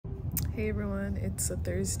Hey everyone, it's a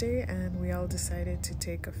Thursday and we all decided to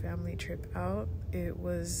take a family trip out. It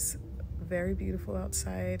was very beautiful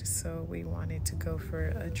outside, so we wanted to go for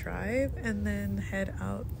a drive and then head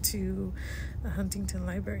out to the Huntington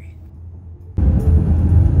Library.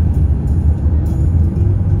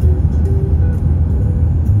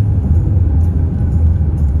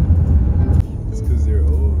 It's because they're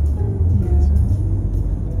old.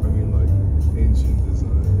 I mean, like ancient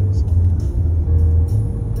designs.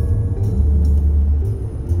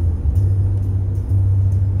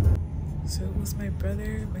 So it was my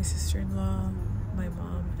brother, my sister-in-law, my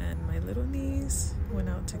mom, and my little niece went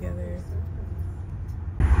out together.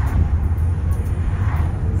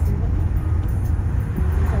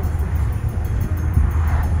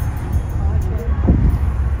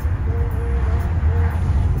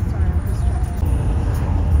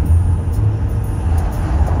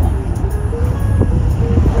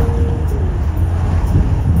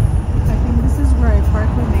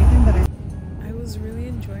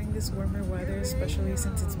 Warmer weather, especially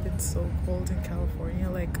since it's been so cold in California.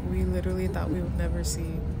 Like, we literally thought we would never see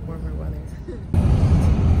warmer weather.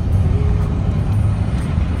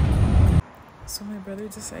 So my brother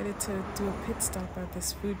decided to do a pit stop at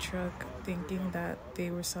this food truck, thinking that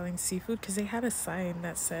they were selling seafood because they had a sign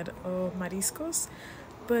that said, "Oh, mariscos,"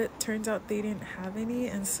 but turns out they didn't have any,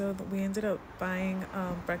 and so we ended up buying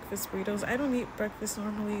breakfast burritos. I don't eat breakfast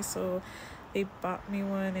normally, so they bought me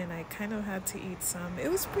one and I kind of had to eat some.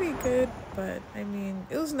 It was pretty good, but I mean,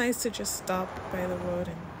 it was nice to just stop by the road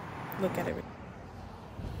and look at everything.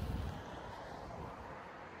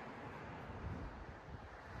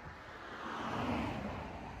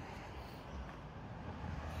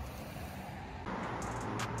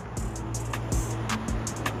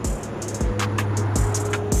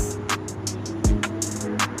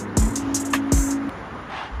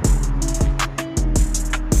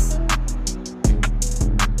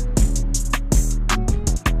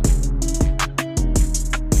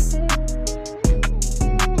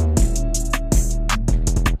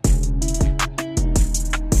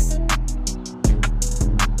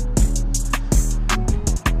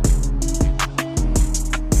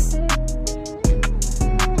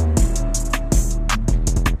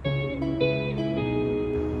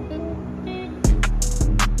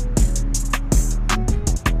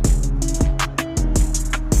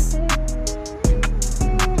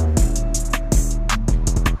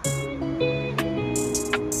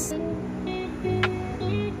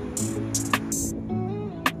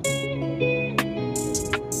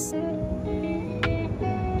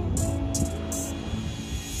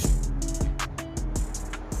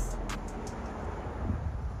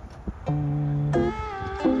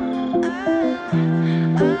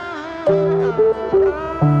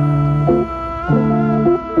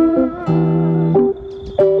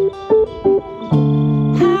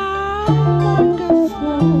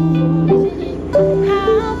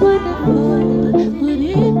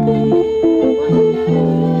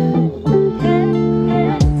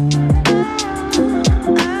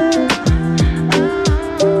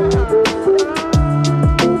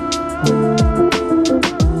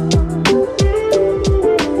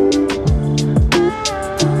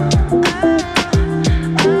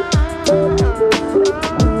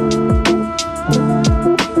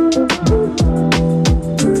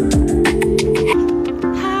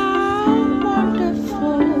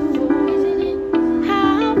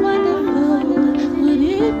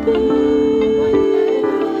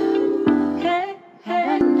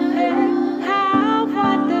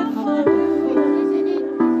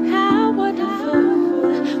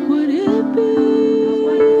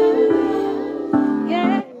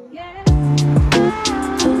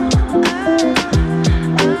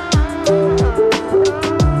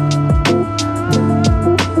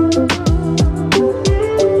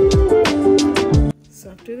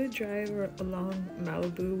 Along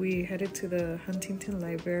Malibu, we headed to the Huntington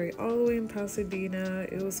Library all the way in Pasadena.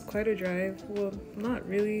 It was quite a drive. Well, not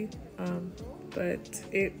really, but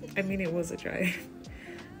it was a drive.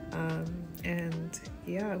 And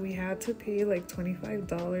yeah, we had to pay like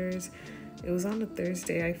 $25. It was on a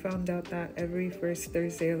Thursday. I found out that every first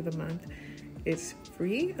Thursday of the month it's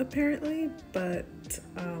free apparently, but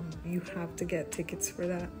you have to get tickets for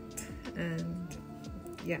that. And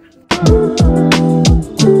yeah.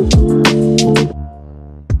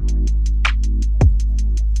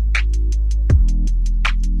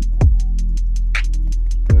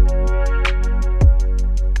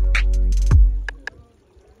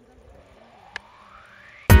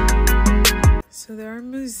 So there are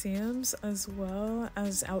museums as well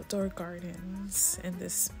as outdoor gardens in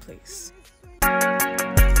this place.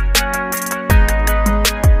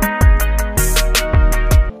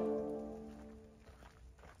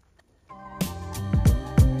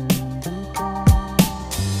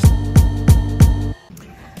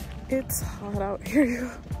 assure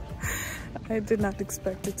you. I did not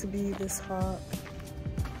expect it to be this hot.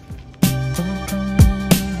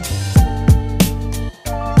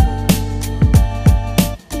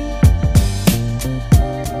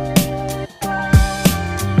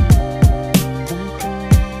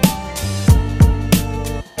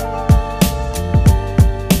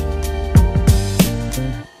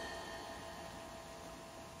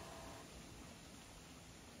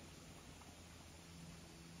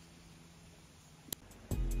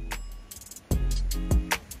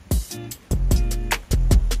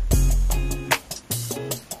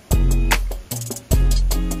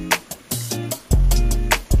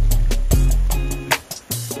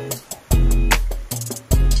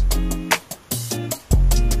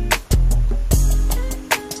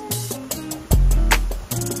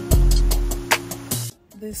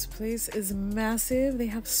 This place is massive. They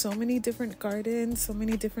have so many different gardens, so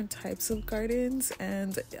many different types of gardens,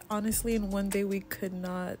 and honestly in one day we could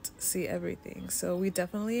not see everything, so we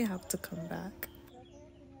definitely have to come back.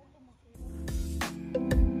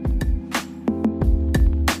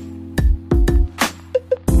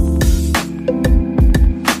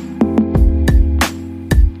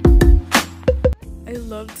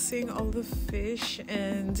 Loved seeing all the fish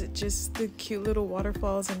and just the cute little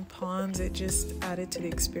waterfalls and ponds. It just added to the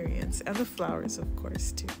experience, and the flowers of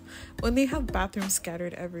course too. When they have bathrooms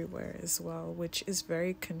scattered everywhere as well, which is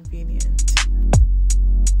very convenient.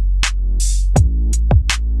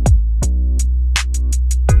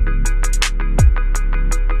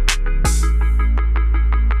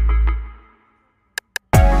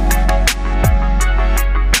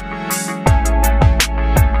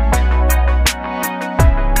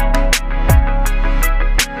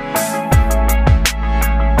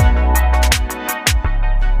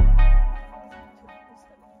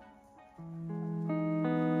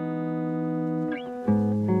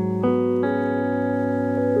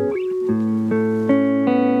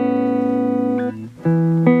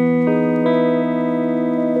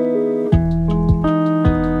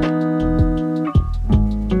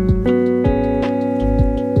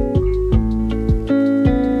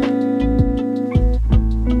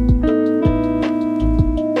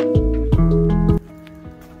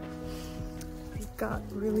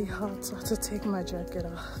 So I had to take my jacket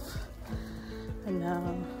off, and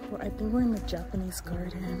now I think we're in the Japanese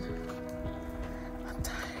garden. I'm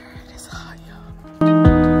tired, it's hot, y'all.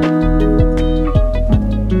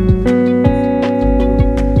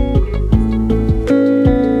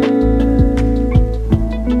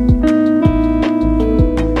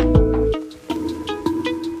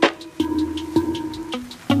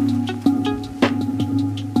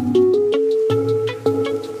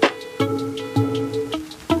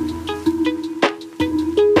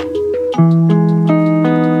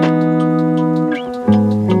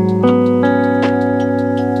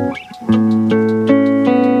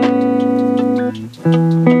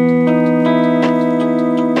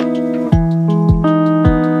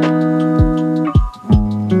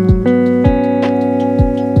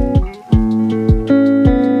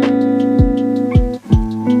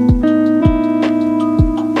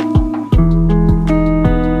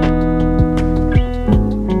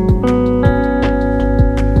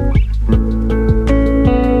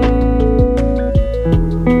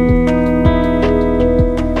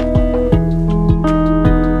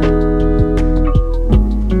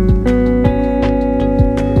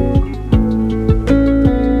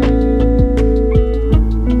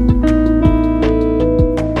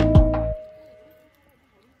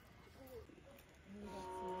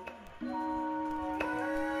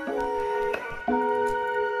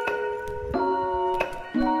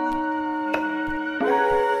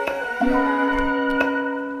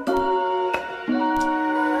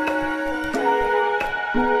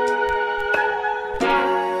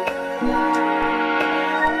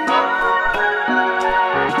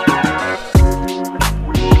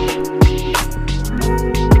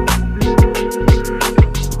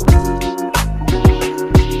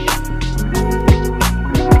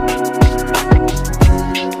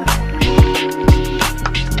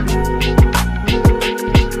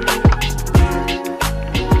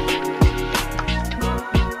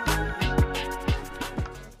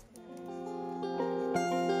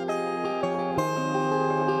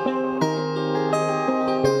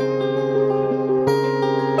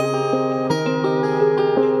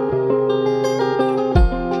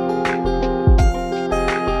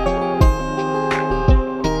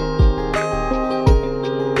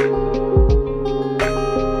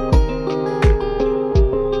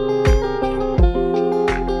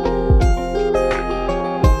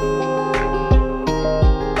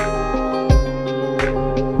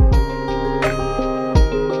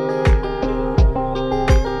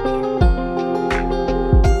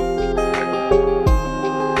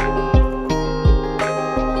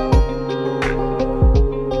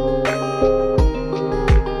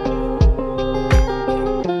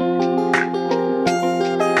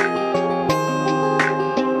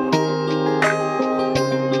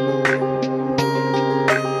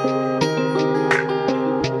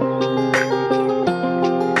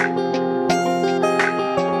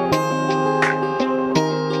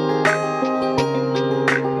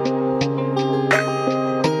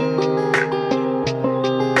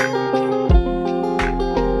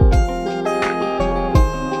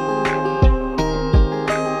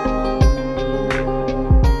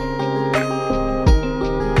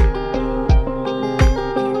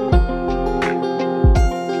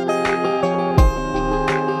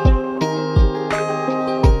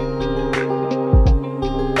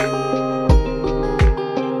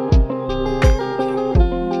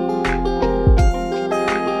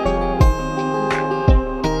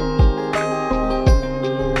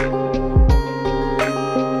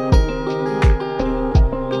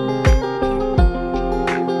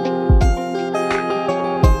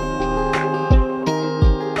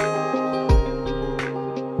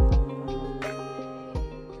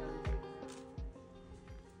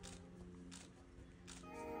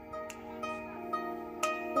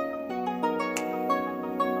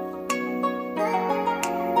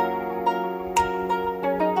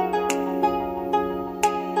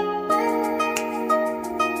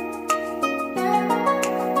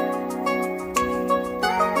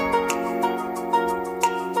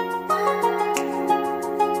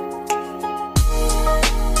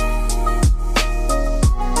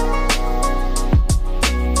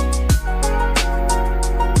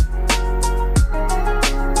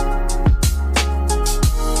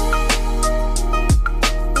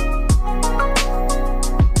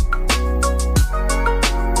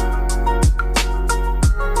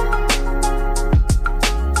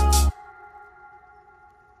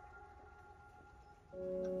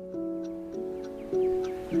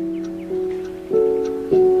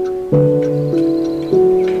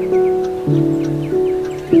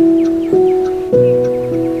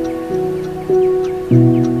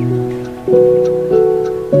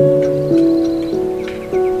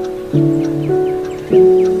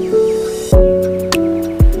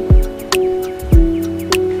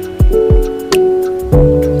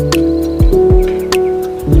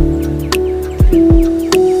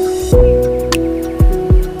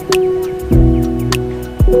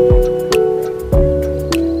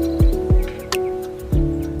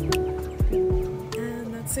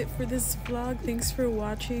 it for this vlog. Thanks for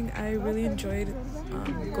watching. I really enjoyed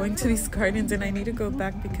going to these gardens, and I need to go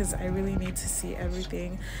back because I really need to see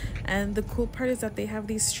everything. And the cool part is that they have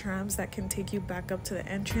these trams that can take you back up to the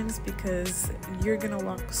entrance, because you're gonna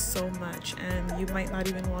walk so much and you might not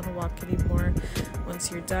even want to walk anymore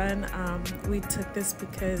once you're done. We took this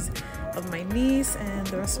because of my niece, and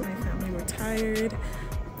the rest of my family were tired,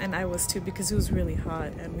 and I was too, because it was really hot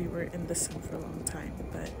and we were in the sun for a long time.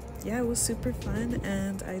 But yeah, it was super fun,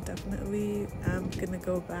 and I definitely am gonna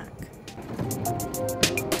go back.